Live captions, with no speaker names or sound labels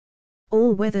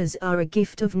All weathers are a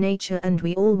gift of nature and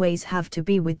we always have to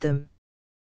be with them.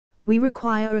 We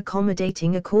require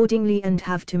accommodating accordingly and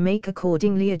have to make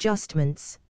accordingly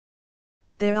adjustments.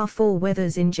 There are 4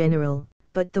 weathers in general,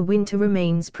 but the winter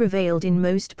remains prevailed in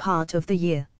most part of the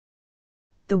year.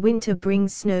 The winter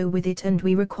brings snow with it and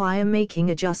we require making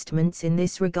adjustments in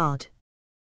this regard.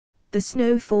 The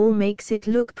snowfall makes it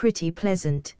look pretty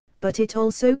pleasant, but it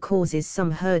also causes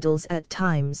some hurdles at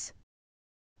times.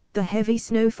 The heavy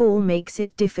snowfall makes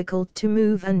it difficult to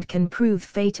move and can prove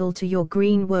fatal to your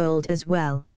green world as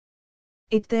well.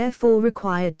 It therefore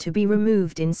required to be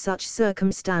removed in such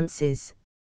circumstances.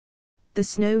 The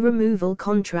snow removal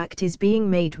contract is being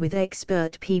made with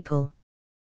expert people.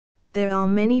 There are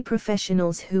many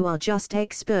professionals who are just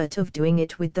expert of doing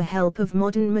it with the help of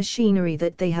modern machinery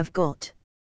that they have got.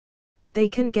 They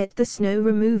can get the snow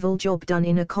removal job done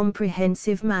in a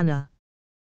comprehensive manner.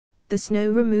 The snow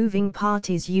removing part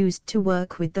is used to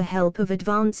work with the help of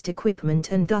advanced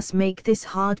equipment and thus make this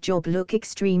hard job look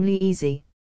extremely easy.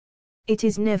 It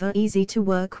is never easy to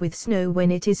work with snow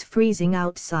when it is freezing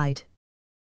outside.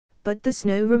 But the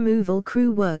snow removal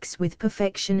crew works with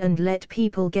perfection and let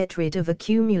people get rid of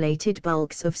accumulated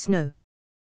bulks of snow.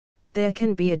 There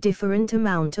can be a different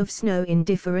amount of snow in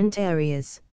different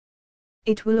areas.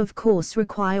 It will of course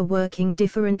require working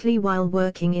differently while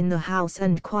working in the house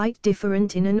and quite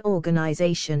different in an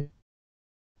organization.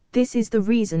 This is the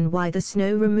reason why the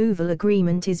snow removal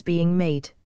agreement is being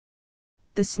made.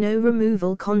 The snow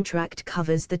removal contract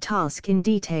covers the task in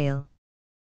detail.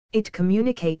 It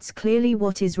communicates clearly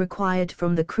what is required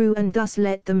from the crew and thus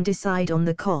let them decide on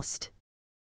the cost.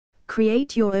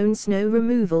 Create your own snow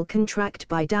removal contract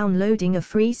by downloading a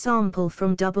free sample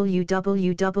from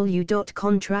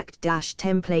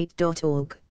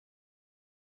www.contract-template.org.